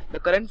circuited. The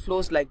current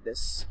flows like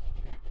this.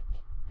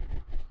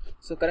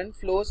 So current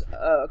flows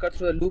occur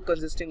through a loop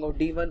consisting of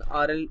D1,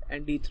 RL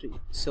and D3.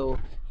 So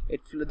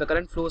the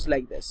current flows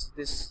like this.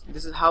 This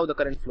is how the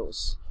current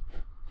flows.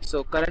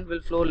 So current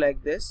will flow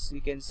like this.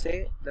 You can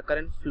say the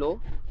current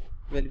flow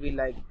will be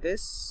like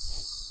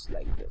this,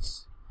 like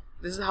this.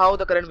 This is how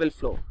the current will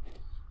flow.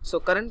 So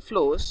current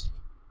flows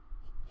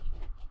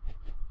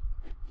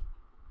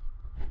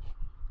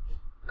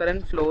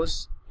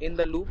in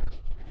the loop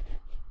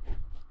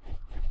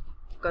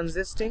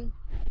consisting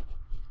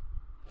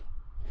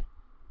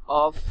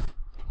of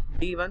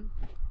D1,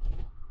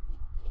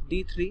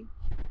 D3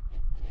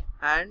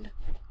 and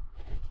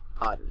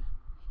RL.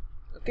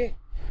 Okay,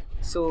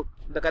 so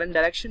the current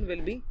direction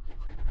will be,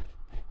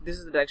 this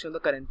is the direction of the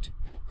current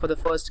for the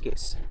first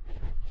case.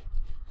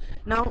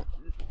 Now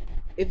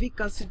if we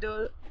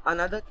consider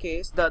another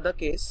case, the other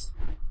case,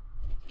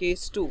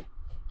 case 2,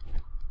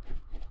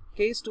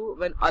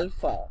 when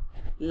alpha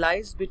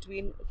lies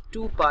between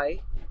 2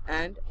 pi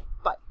and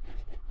pi.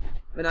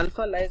 When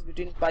alpha lies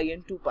between pi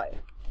and 2 pi,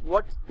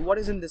 what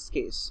is in this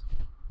case?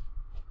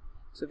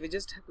 So if we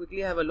just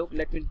quickly have a look,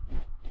 let me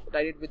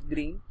write it with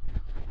green.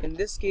 In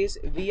this case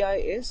Vi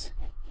is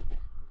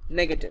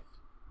negative,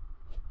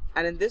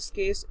 and in this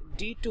case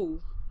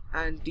D2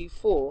 and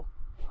D4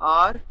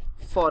 are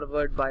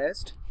forward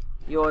biased.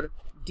 Your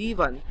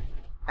D1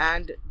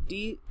 and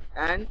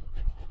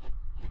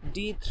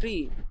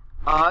D3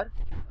 are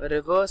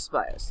reverse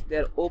biased. They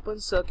are open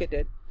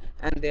circuited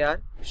and they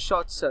are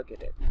short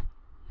circuited.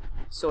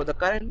 So the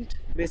current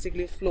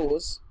basically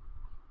flows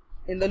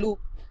in the loop.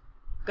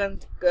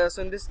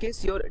 So in this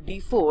case your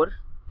D4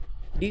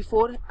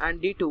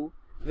 and D2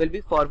 will be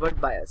forward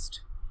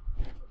biased.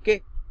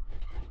 Okay,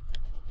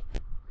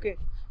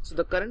 so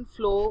the current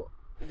flow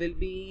will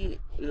be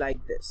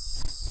like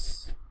this.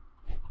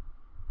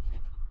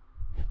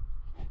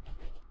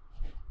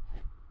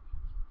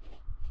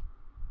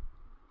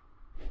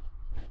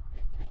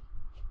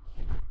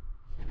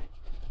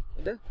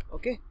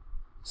 Okay,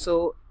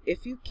 so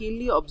if you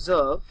keenly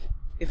observe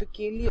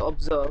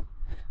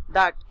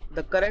that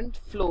the current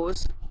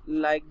flows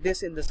like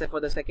this in the for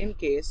the second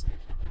case,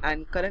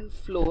 and current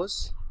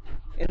flows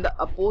in the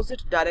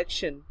opposite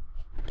direction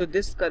to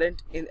this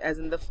current as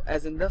in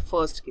the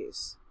first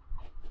case.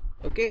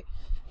 Okay,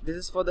 this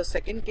is for the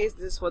second case,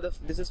 this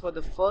is for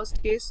the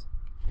first case,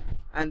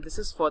 and this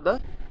is for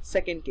the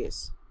second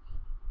case.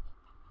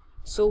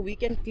 So we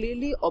can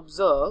clearly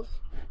observe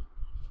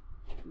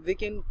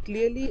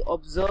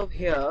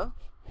here,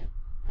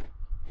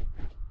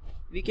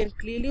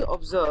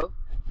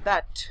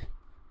 that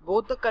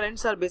both the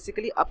currents are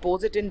basically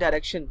opposite in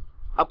direction,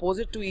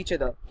 opposite to each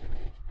other.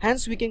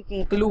 Hence we can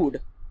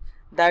conclude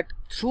that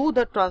through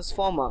the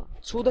transformer,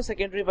 through the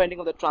secondary winding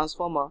of the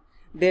transformer,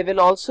 there will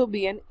also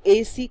be an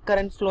AC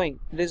current flowing.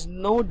 There is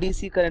no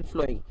DC current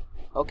flowing.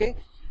 Okay,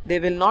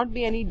 there will not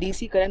be any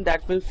DC current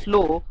that will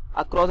flow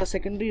across the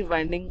secondary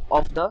winding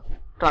of the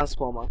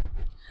transformer,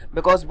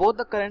 because both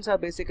the currents are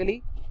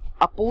basically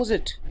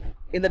opposite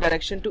in the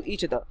direction to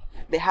each other.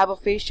 They have a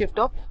phase shift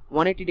of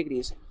 180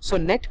 degrees. So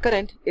net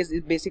current is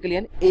basically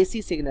an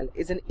AC signal,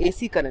 is an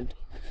AC current.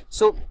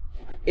 So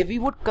if we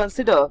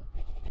consider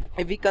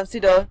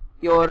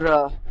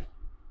your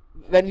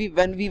when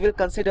we will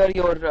consider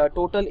your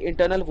total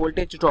internal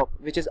voltage drop,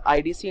 which is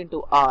IDC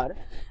into R,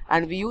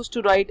 and we used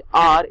to write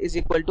R is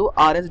equal to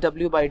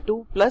RSW by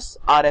 2 plus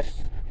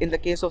RF in the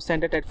case of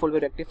center tight full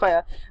wave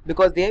rectifier,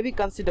 because there we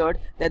considered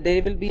that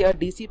there will be a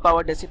DC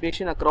power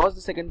dissipation across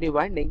the secondary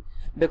winding,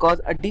 because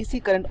a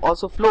DC current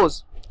also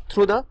flows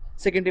through the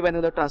secondary winding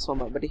of the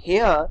transformer. But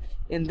here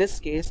in this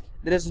case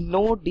there is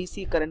no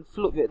DC current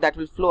flow that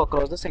will flow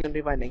across the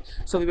secondary winding,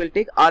 so we will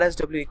take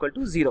RSW equal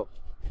to 0.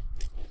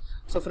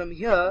 So from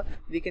here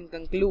we can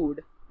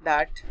conclude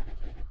that,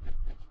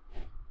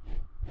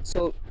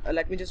 so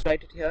let me just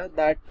write it here,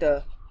 that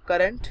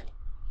current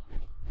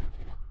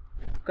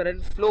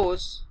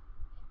flows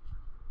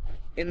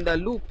in the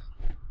loop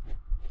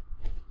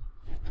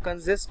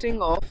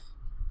consisting of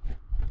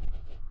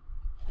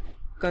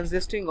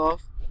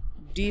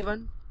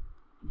D1,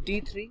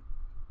 D3,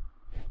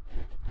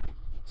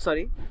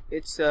 sorry,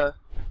 it's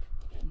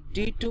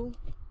D2,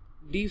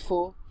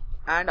 D4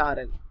 and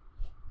RL.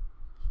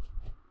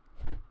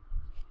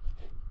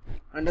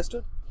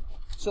 Understood?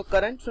 So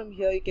current from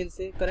here, you can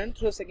say current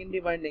through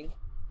secondary winding,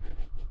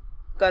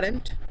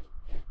 current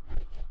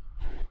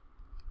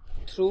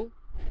through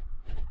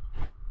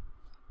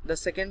the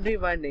secondary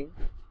winding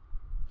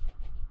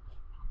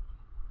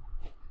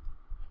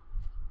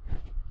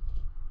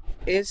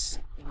is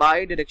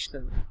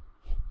bidirectional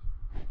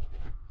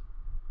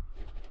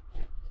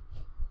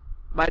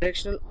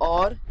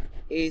or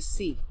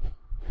AC.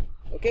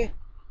 Okay,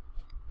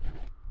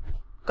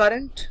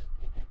 current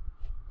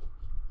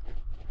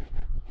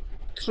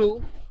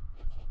through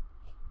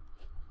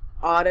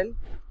RL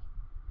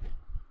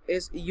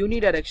is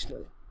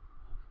unidirectional.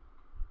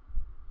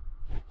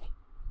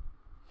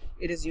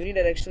 It is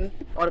unidirectional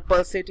or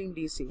pulsating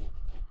DC.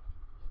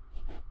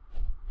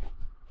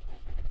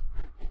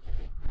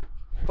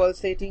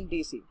 Pulsating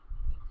DC,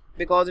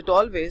 because it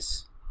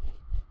always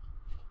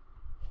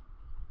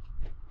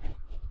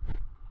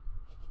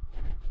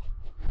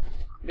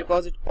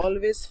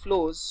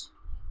flows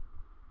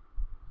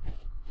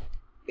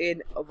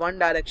in one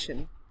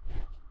direction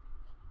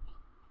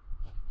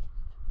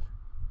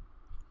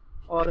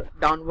or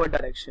downward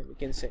direction, you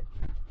can say.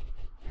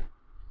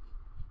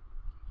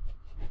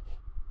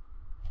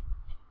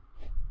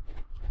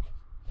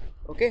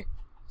 Okay,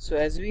 so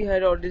as we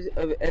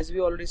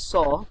already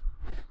saw,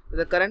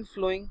 the current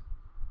flowing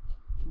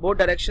both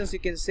directions, you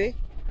can say,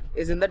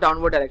 is in the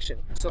downward direction.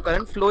 So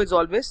current flow is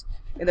always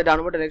in the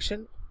downward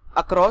direction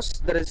across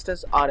the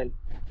resistance RL.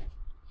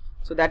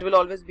 So that will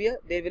always be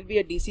there will be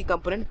a DC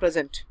component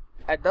present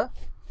at the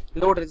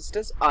load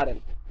resistance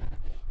RL.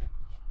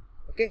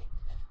 Okay,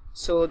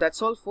 so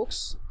that's all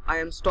folks. I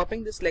am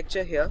stopping this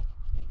lecture here.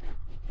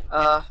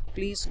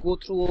 Please go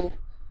through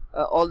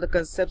all the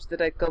concepts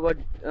that I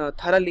covered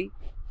thoroughly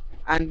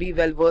and be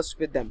well versed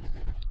with them.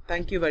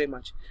 Thank you very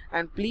much,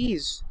 and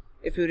please,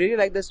 if you really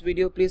like this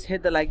video, please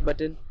hit the like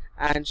button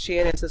and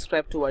share and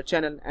subscribe to our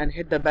channel and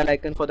hit the bell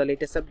icon for the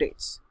latest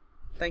updates.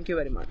 Thank you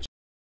very much.